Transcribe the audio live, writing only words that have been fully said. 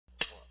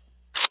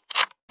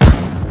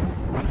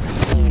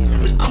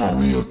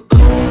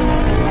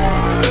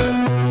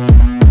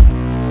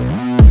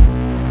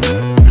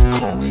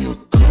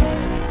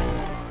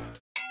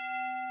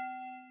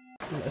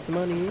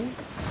العثمانيين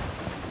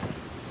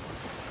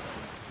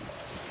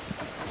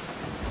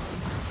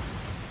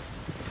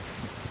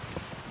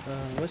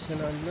وش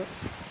هنا عندنا؟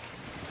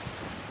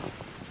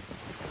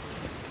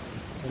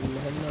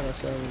 المهمة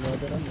رسائل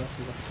نادرة راح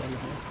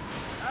نوصلها.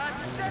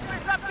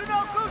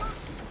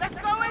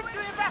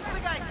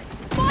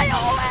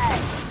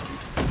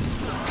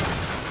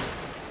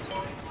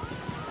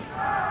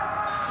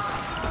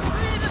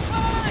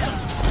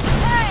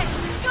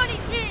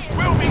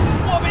 We'll be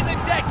swabbing the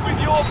deck with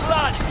your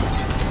blood!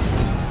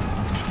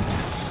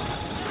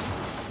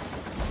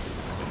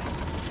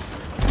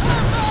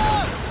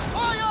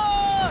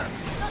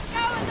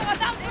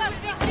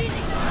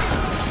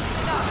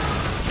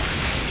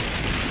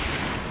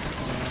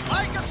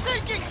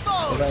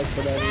 قراءة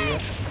فضائية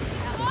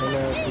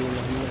هنا في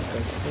مهمة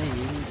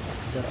ترسيل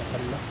أقدر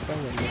أخلصها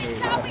ولا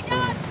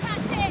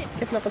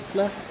كيف ناقص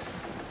سلاح؟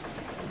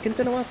 كنت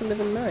أنا واصل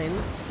ليفل 9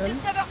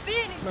 أمس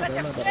ما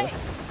بعرف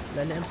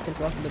لأني أمس كنت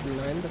واصل ليفل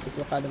 9 بس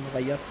أتوقع لما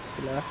غيرت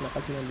السلاح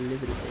نقصنا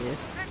لليفل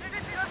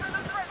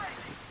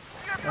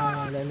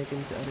 8 لأني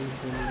كنت أريد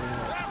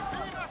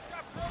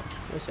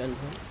وش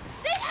عندهم؟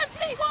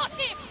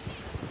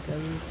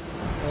 كنز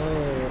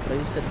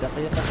رئيس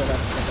الدقيقة 3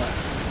 قطع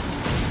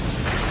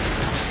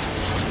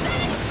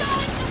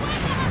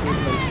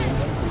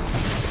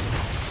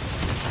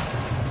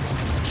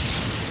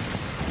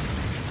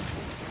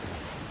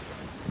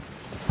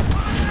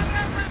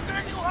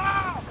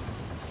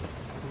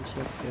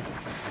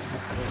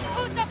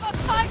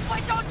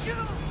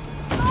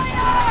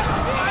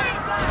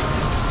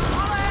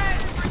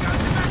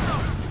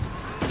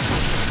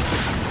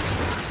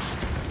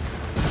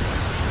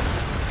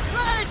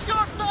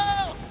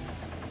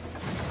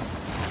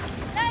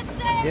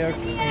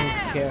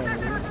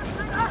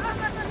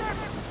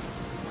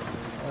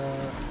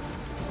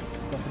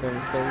نقدر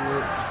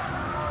نسوي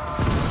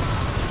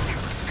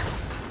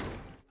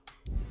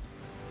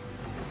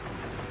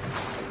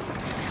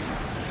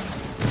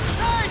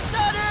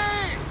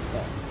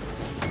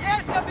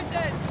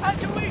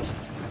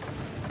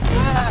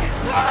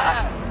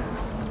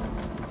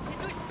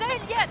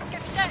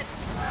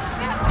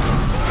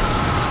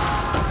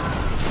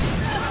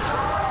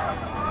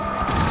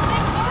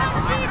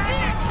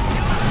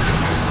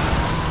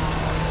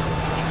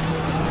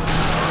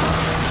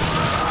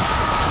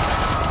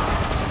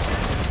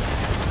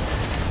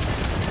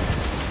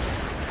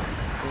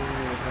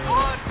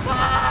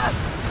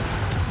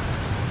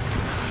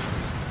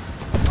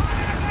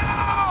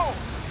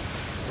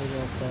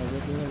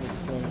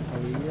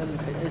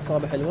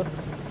إصابة حلوة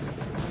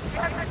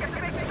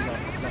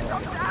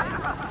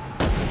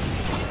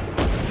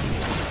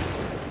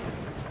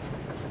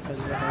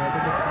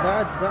بس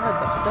بعد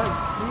أحتاج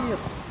كثير.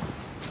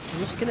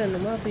 المشكلة إنه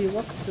ما في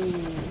وقت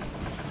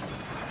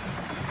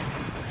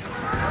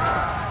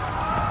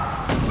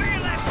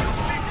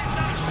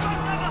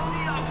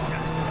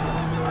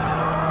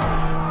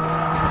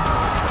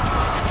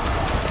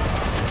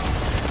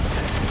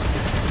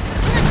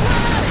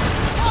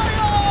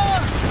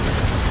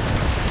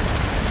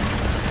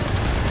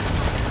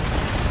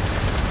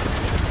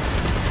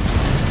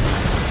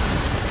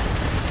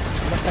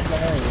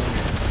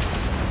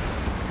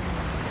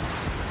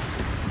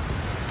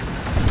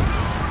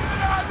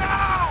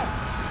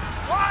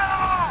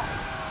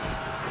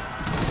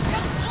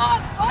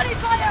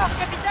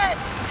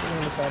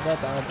إصابات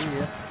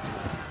عادية،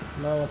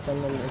 ما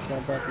وصلنا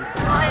للإصابات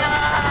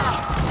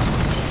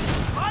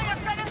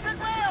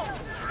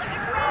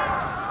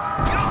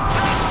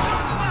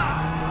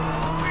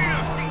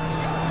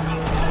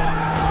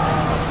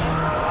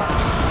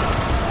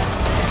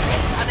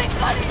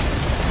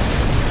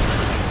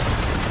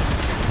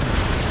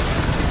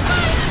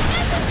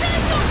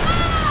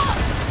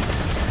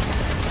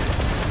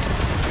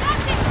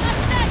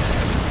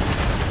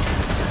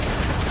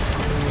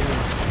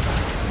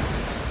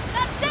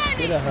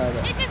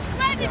هذا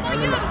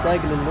يعني محتاج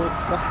لللوت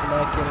صح،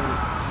 لكن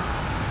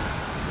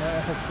ما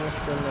أحس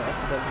نفسي إني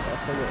أقدر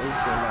أسوي أي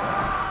شيء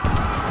معه.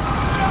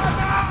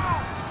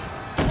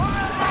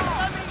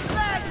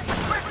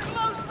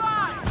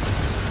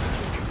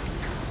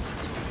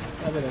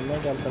 أبدا ما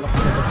قال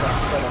سنخسر، بس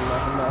أخسر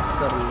ما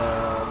أخسر ما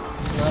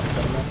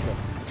أقدر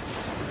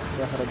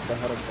بهرب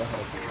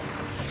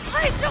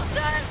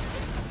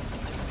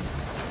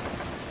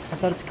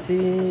خسرت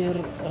كثير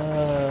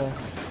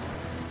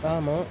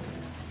آمو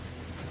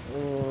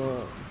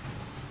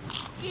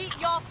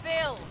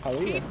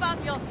قوية.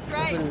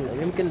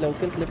 يمكن لو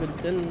كنت ليفل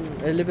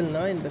 10 ليفل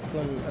 9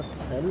 بتكون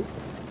أسهل،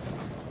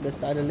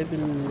 بس على ليفل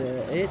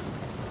 8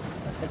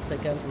 أحسها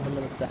كانت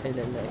مهمة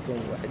مستحيلة إني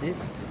أكون وحدي.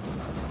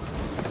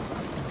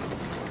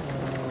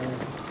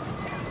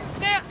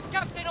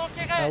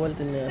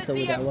 حاولت إني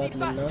أسوي دعوات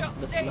للناس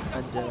بس ما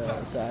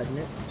حد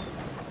ساعدني.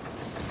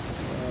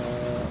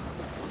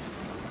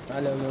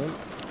 على العموم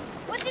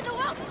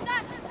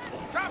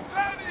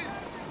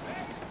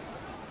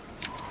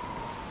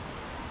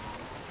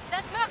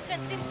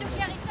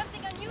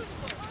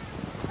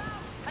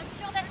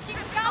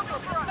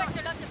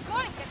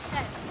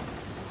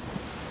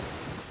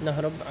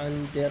نهرب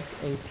عن ديرك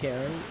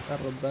إمكان،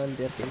 الربان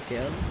ديرك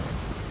إمكان.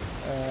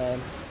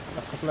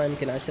 نقصنا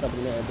يمكن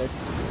 10% بس،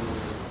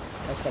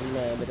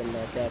 10% بدل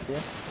ما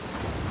كافية.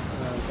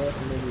 نروح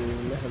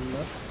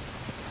للمهمة.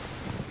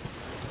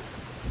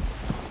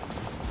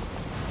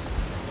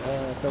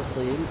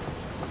 توصيل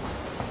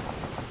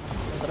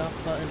إغراق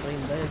قائد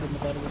جيمبلاي، يجب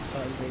مغاربة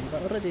قائد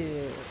جيمبلاي. اوريدي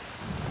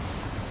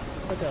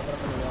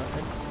أغرقنا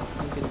واحد،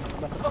 يمكن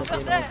باخذ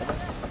سفينة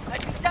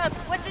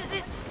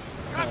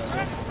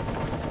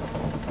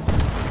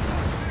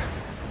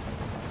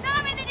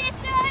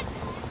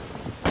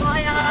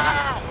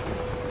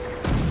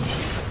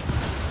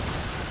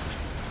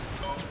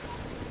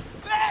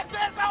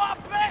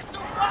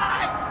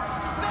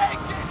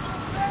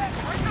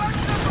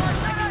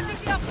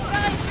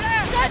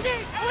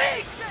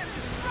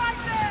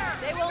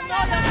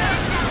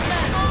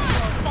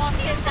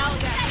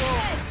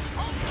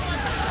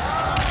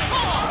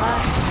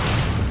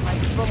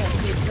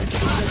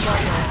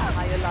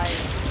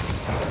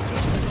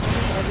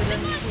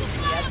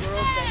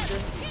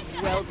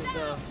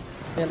وكذا.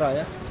 فين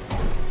رايح؟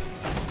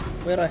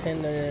 وين رايحين؟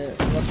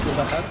 وسط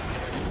البحر.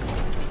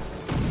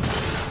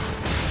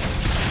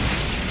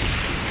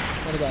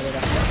 نرجع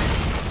لرحلة.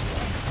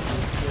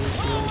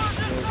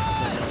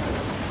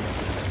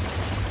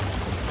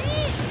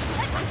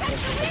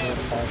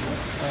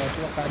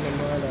 اتوقع انه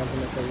ما لازم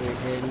اسوي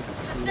هيل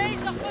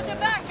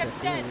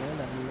للسفينة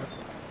لانه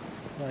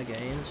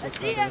واقعين.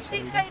 شوف هذا ايش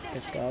عنده،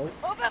 كشكاو،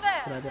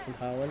 صناديق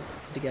نحاول،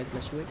 دقاق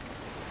مشوي.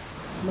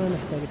 ما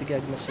نحتاج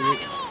دقاق مشوي،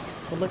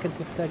 والله كنت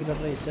محتاج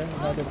للريشة.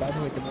 هذا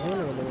بعدهم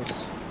يتبعوني ولا وش؟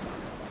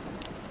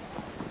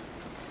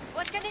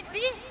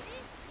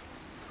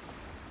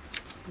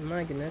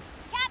 ماجنتس.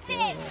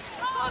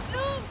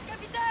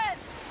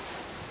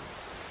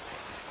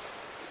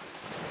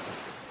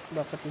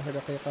 باقت لها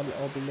دقيقة.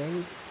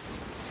 الأوبلينج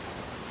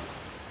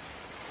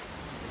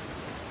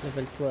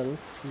ليفل 12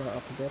 ما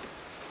أقدر.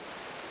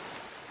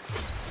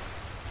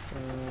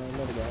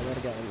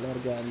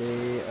 نرجع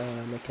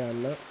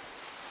لمكاننا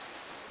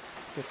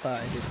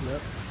وقاعدتنا.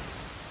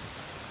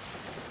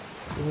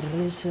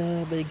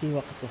 والريشة بيجي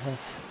وقتها،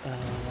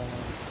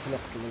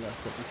 الوقت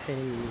المناسب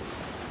الحين.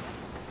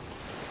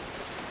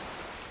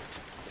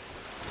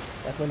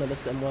 أتمنى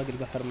بس أمواج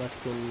البحر ما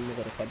تكون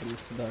مغرقة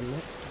بالنسبة لنا.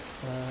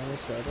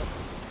 وش هذا؟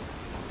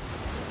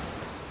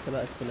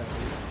 سبائك كلها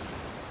عندنا.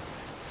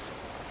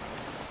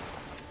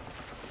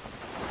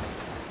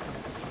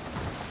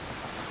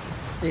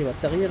 ايوه،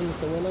 التغيير اللي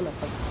سويناه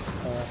نقص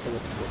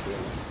قوة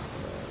السفينة.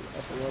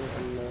 الأفضل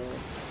انه،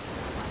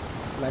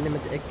 مع اني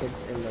متأكد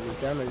ان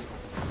الدامج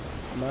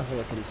ما هو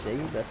كل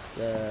شيء، بس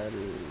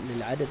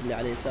للعدد اللي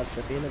على يسار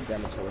السفينة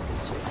الدامج هو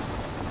كل شيء.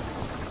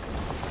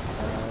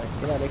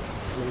 كذلك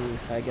من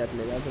الحاجات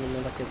اللي لازم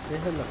نركز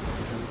فيها انه في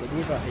السيزون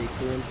الجديد راح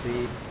يكون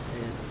في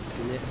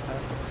أسلحة.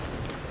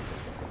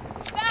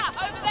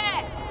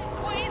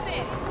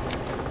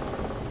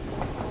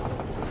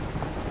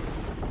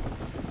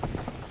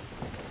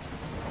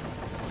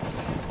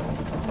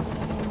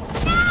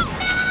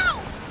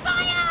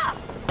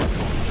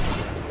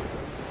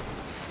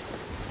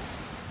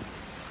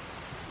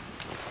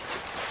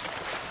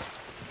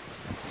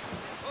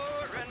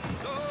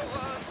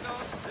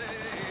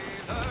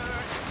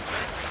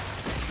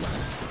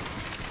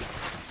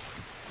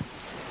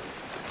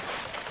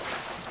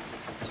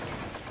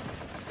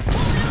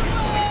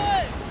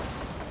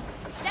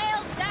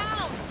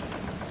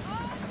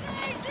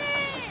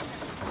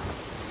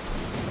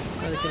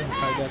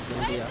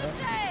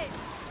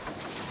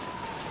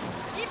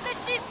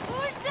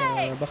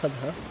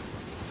 باخذها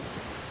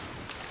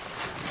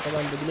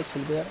طبعا بجلتش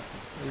البيع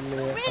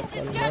اللي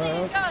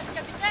حصلناه،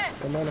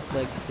 وما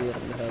نحتاج كثير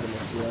لهذه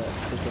الاشياء.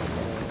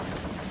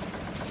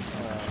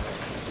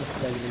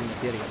 نحتاج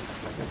للماتيريال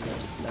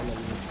نفس العمل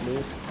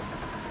الفلوس.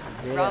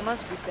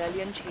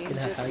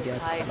 كلها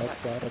حاجات خلاص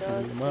صارت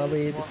من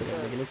الماضي بسبب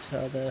الجلتش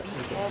هذا.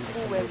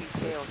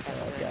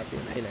 كافي.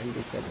 الحين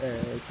عندي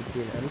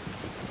 60,000.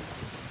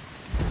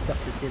 صح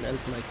 60,000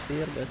 ما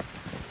كثير بس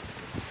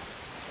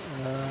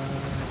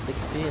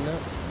تكفينا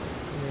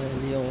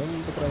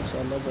اليوم. بكرة إن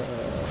شاء الله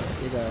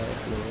إذا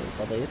يعني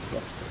فضيت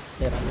وقت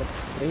غير عن وقت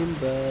ستريم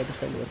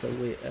بدخل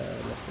وأسوي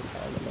نفس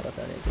الحالة مرة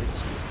ثانية.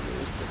 جلتش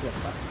الفلوس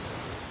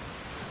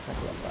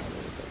أتوقع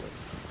إني أسوي.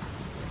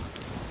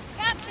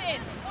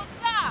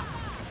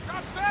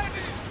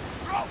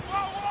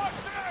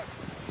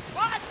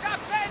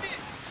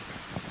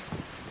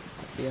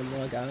 في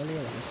أمواج عالية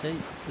ولا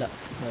شيء؟ لا،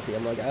 ما في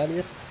أمواج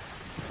عالية.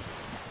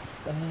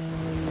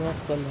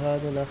 نوصل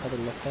هذا، ناخذ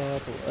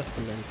النقاط،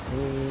 وإحنا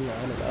الحين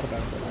على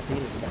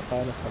 34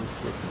 بقانا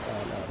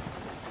 5,000.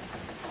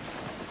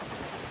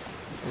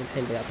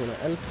 والحين بيعطونا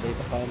 1000،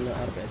 بيبقى لنا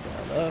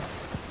 4,000.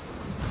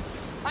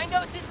 I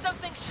noticed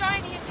something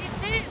shiny in these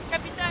hills,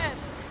 Captain.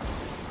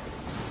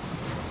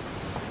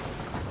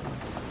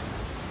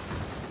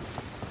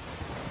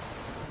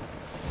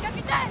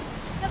 Captain,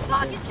 the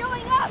fog is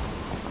showing up.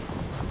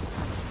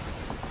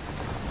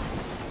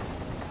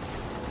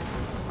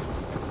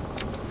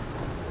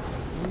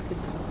 ممكن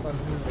تحصل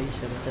هنا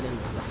ريشة مثلا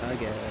ولا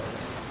حاجة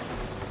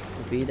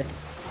مفيدة.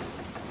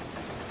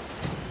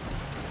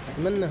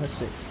 أتمنى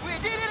هالشيء. We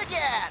did it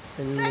again.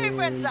 إني Safe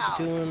and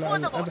sound بدون for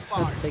أن the most أبحث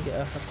part.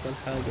 فجأة أحصل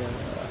حاجة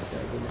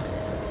أحتاج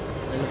لها.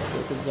 لأن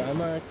خطوط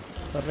الزعماء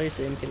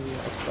الرئيسة يمكن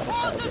أكثر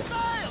Hold the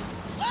حاجة sail.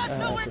 Let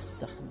the wind.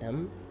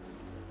 تستخدم.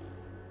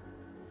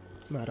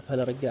 ما أعرف هل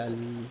أرجع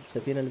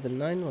السفينة ليفل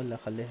 9 ولا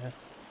أخليها؟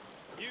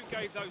 You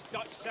gave those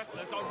Dutch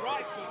settlers a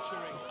right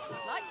butchering.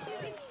 Like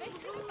shooting fish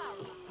in a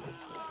barrel.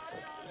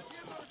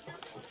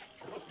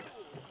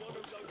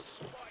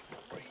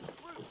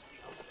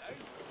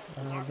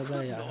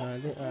 ببايع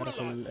هذه أعرف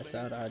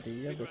الأسعار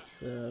عادية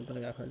بس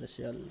ببايع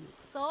الأشياء.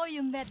 So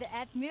you met the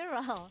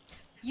admiral.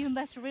 You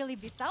must really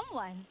be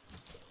someone.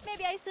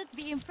 Maybe I should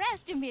be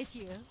impressed to meet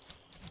you.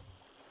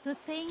 The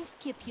things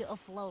keep you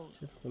afloat.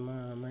 شوف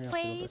ما ياخذ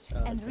Freight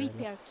أسعار and زينة.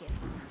 repair kit.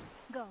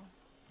 Go.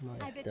 ما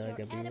I bet يحتاج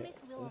your أبيع. enemies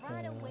will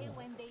run away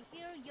when they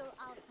hear you're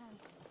out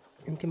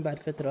hunting. يمكن بعد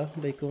فترة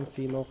بيكون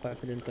في موقع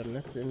في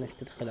الإنترنت إنك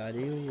تدخل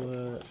عليه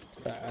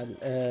وتفعل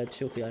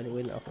تشوف يعني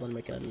وين أفضل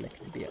مكان إنك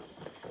تبيع.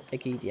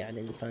 أكيد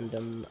يعني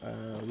الفاندوم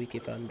ويكي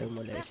فاندوم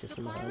ولا إيش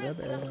اسمه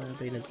هذا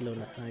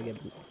بينزلون حاجة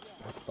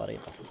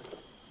بهالطريقة.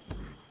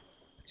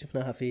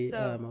 شفناها في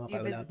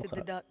مواقع ألعاب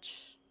أخرى. the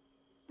Dutch.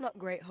 Not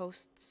great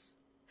hosts,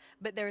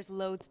 but there's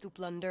loads to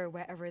plunder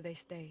wherever they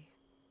stay.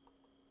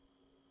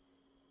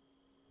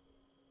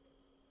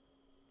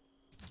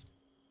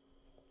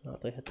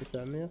 أعطيها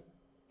 900.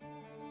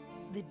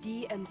 The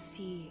DMC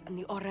and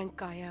the Orang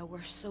Kaya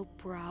were so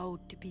proud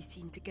to be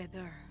seen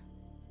together.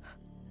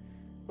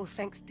 Well,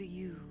 thanks to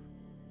you,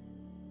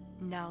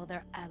 now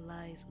they're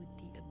allies with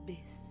the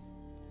Abyss.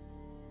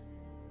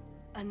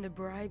 And the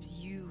bribes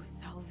you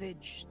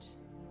salvaged,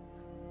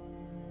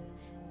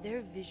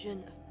 their vision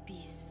of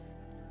peace,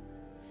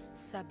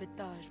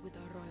 sabotage with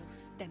a royal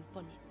stamp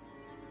on it.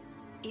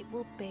 It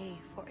will pay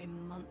for a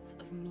month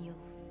of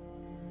meals,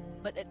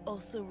 but it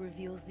also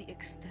reveals the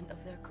extent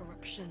of their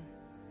corruption.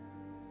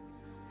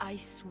 I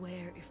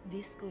swear if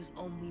this goes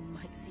on, we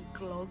might see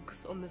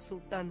clogs on the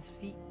Sultan's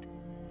feet.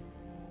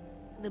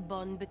 The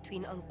bond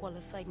between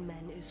unqualified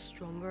men is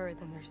stronger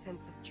than their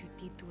sense of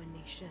duty to a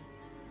nation.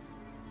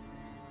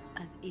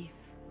 As if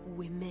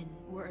women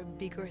were a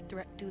bigger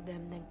threat to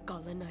them than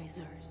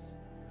colonizers.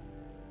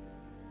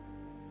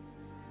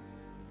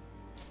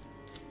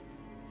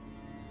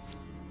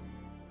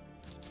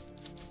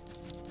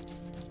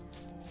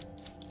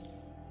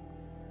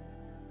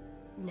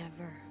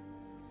 Never.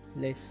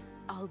 ليش؟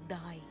 I'll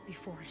die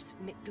before I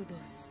submit to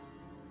those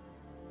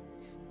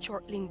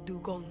chortling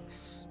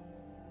dugongs.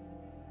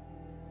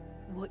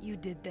 What you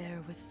did there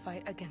was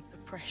fight against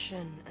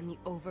oppression and the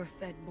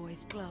overfed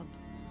boys club.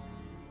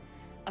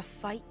 A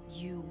fight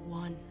you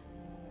won.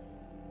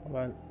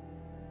 طبعا.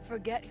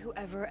 Forget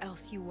whoever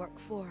else you work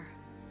for.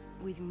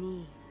 With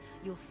me,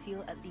 you'll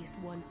feel at least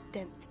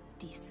 1/10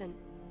 decent.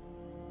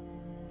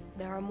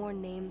 There are more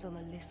names on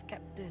the list,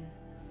 Captain.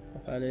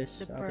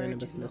 معليش The أعطيني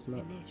purge بس is not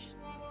الأسماء. finished.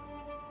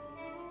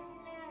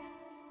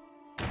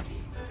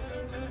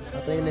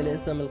 أعطيني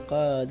الاسم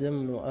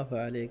القادم وأفى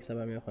عليك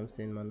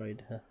 750 ما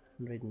نريدها.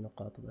 نريد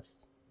النقاط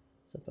بس.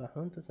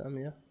 سفاحون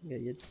 900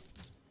 جيد.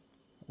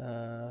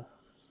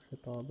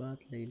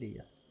 خطابات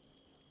ليلية.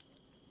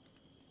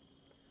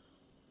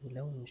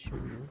 ولو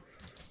نشوف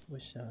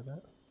وش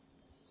هذا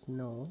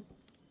سنو.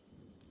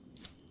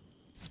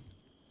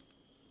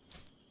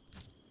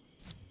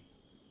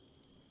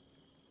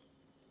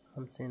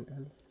 خمسين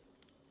ألف.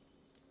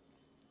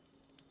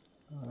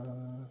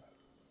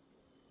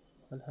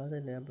 هل هذا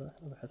اللي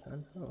أبحث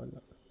عنها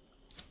ولا؟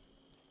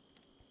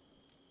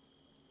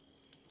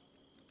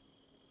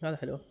 هذا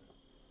حلو.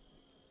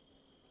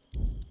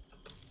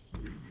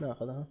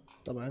 ناخذها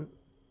طبعا.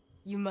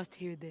 You must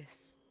hear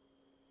this.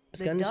 بس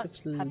The كان Dutch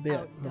شفت have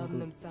البيع outdone موجود.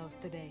 themselves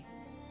today.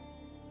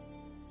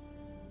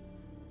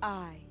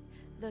 I,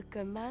 the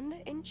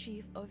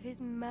Commander-in-Chief of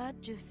His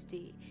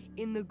Majesty,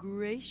 in the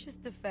gracious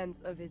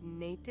defense of his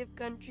native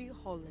country,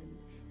 Holland,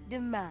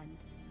 demand,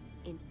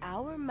 in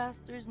our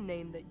master's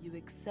name, that you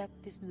accept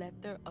this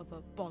letter of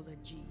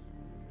apology.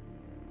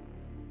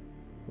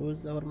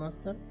 Who's our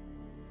master?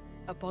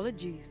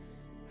 Apologies.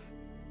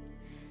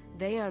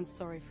 They aren't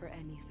sorry for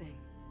anything.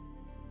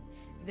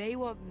 They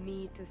want me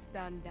to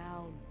stand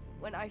down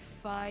when I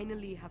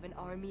finally have an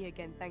army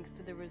again thanks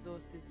to the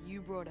resources you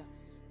brought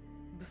us.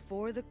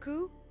 Before the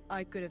coup,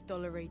 I could have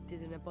tolerated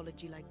an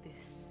apology like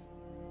this.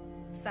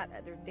 Sat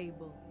at their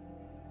table,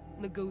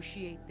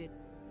 negotiated,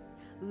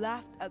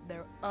 laughed at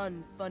their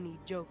unfunny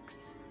jokes.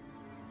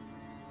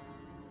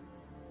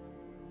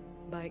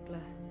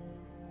 Baiklah.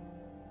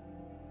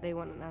 They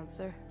want an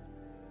answer.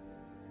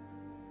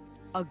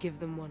 I'll give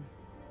them one.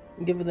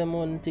 Give them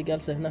one. أنت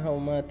جالسة هنا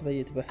وما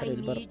تبيت بحر I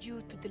البر. need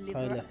you to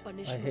deliver a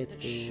punishment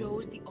that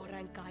shows the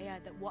Orang Kaya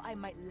that what I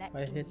might lack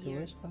I in hate to wish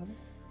years, هذا.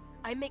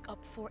 I make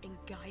up for in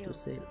guile. To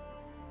sail.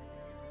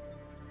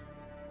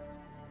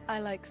 I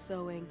like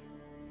sewing.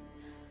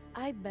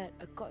 I bet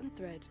a cotton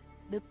thread,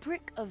 the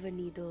prick of a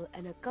needle,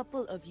 and a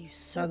couple of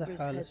usurpers'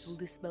 heads حالس. will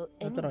dispel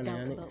any أدراني doubt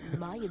يعني. about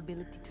my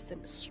ability to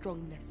send a strong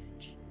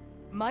message.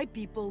 My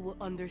people will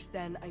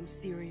understand I'm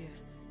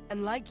serious,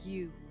 and like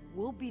you,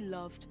 will be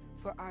loved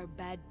for our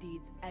bad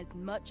deeds as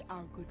much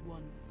our good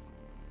ones.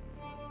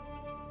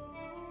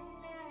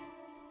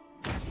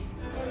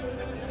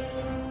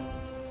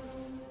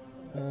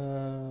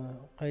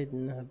 قيد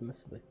النهب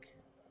مسبك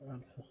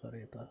 1000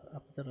 خريطة.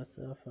 أقدر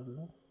أسافر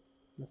له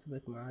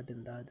مسبك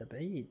معادن لعبة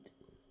بعيد.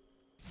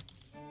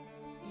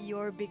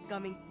 You're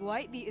becoming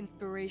quite the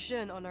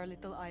inspiration on our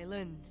little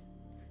island.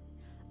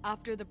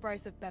 After the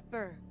price of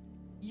pepper,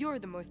 you're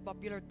the most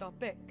popular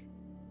topic.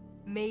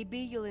 Maybe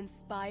you'll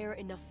inspire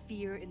enough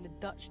fear in the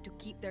Dutch to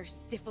keep their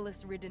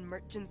syphilis-ridden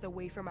merchants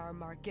away from our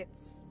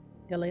markets.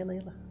 يلا يلا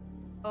يلا.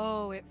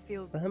 Oh, it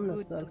feels فهمنا good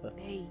السالفة. to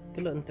take.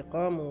 كله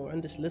انتقام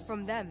وعندش لست.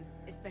 From them,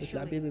 مثل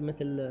عبيبي especially.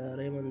 مثل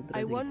ريموند I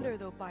ريدينغتون. wonder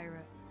though,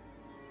 pirate,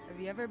 have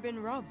you ever been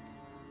robbed?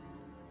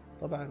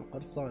 طبعا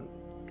قرصان.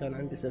 كان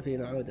عندي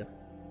سفينة عودة.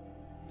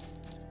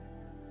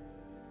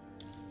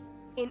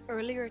 In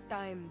earlier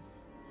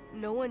times,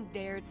 no one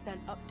dared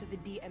stand up to the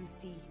DMC,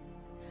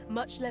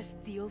 much less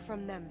steal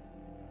from them.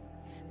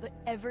 But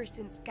ever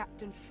since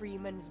Captain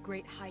Freeman's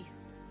great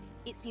heist,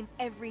 it seems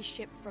every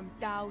ship from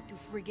dhow to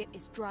frigate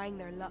is trying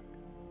their luck.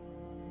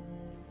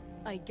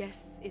 I guess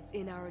it's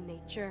in our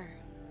nature.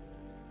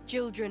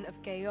 Children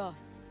of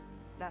chaos,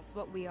 that's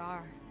what we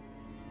are.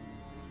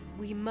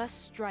 We must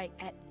strike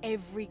at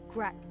every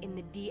crack in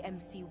the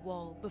DMC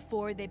wall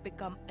before they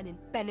become an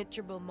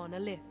impenetrable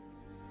monolith.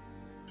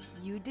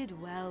 You did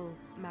well,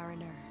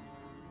 Mariner.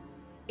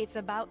 It's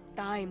about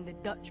time the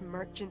Dutch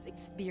merchants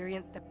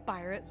experienced the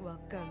pirates'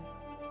 welcome.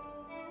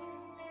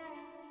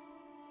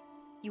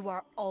 You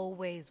are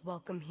always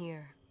welcome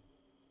here.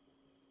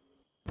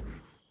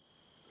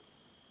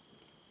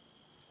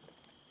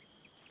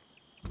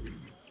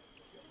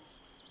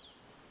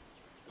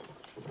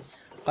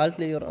 قالت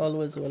لي you're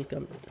always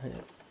welcome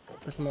here.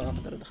 بس ما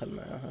أقدر أدخل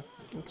معاها.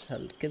 إيش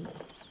هالكذب.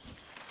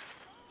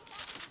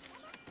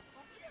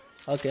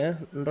 اوكي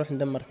نروح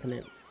ندمر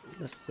 2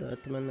 بس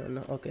اتمنى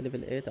انه اوكي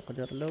ليفل 8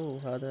 اقدر له.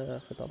 وهذا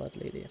خطابات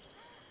ليلية.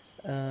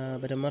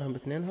 بدمرهم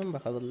باثنينهم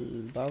باخذ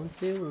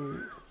الباونتي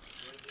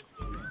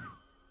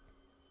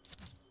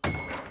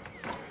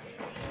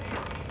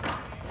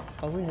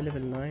قويها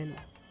ليفل 9.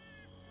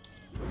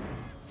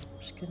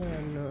 مشكلة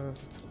انه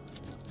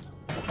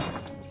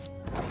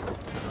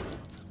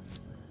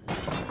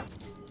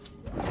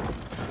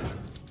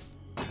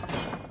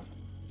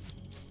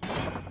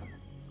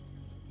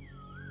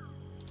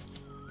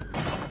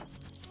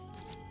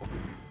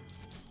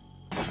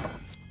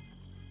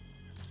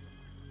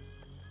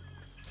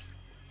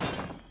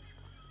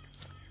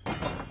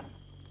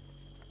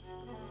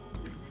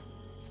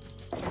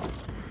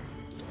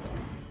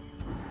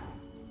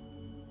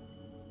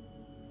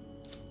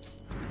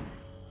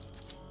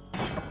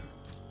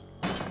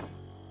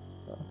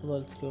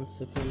أفضل تكون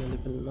السفينة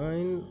ليفل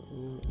 9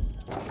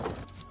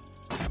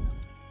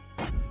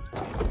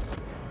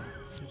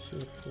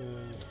 نشوف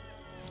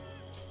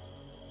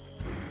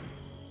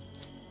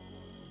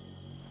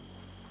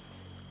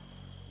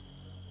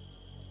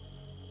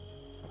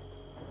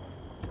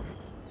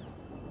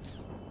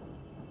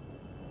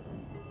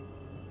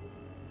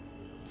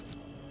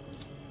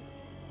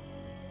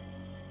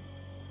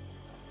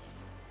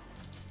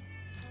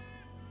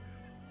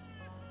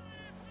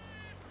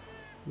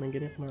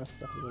منجنيق ما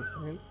استخدمه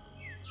الحين.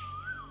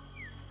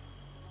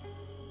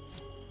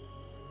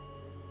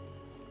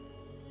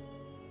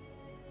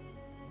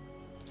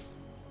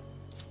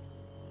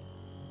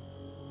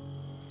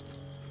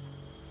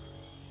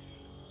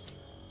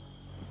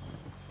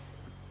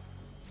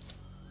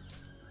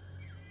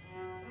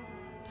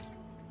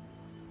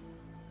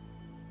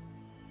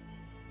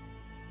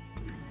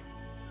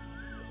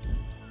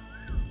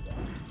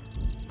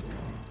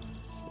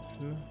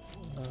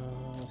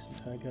 وش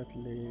الحاجات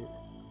اللي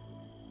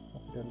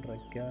نقدر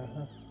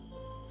نرجعها؟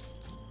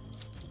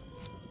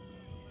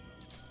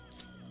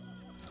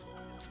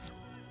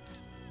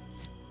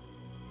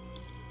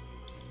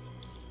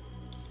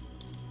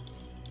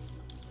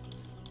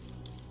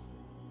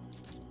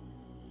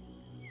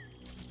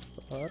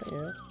 صار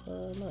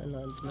ما إن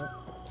عندنا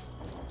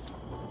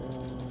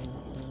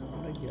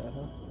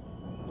نرجعها.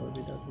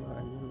 توبيدات ما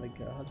عندنا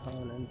نرجعها.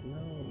 الهاون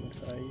عندنا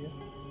والمرفعية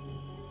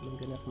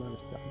ممكن ما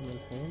نستخدم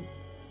الحين.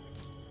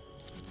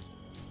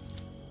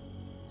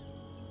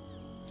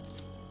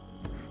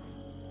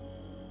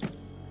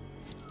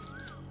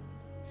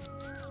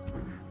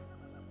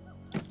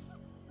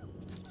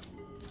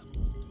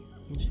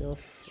 نشوف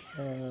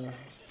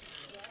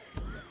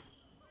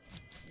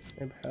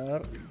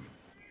ابحار.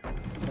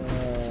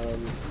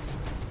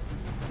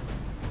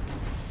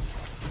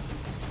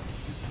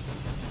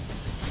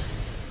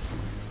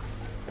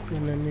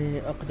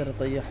 انني اقدر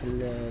اطيح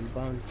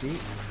الباونتي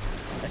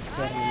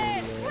اكثر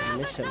من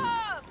الميشن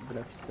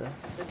بنفسه.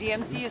 The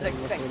DMC is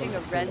expecting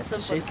a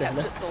ransom from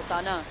captured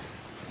Sultana,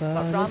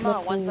 but Rama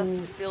wants us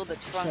to fill the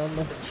trunk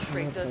with the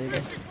traitor's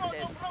head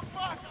instead.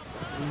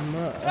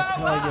 ما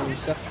أهاجم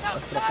شخص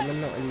أسرق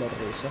منه إلا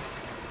الريشة.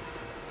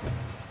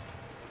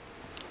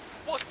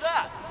 What's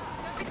that?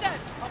 Look at that!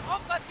 I'm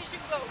off that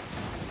fishing boat!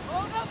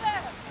 Over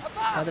there!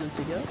 Above! هذا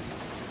الاتجاه.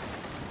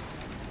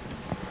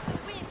 The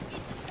wind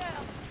hits us now.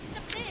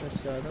 The bliss. بس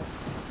وش هذا؟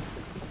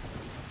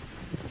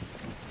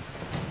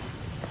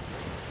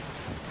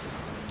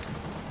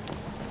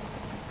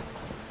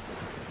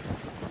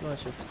 ما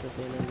اشوف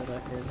السفينة اللي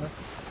رايحينها.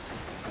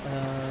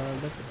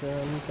 بس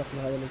ننطلق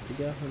بهذا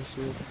الاتجاه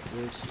ونشوف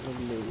ايش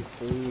اللي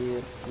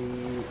يصير في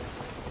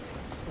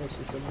ايش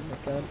اسم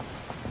المكان.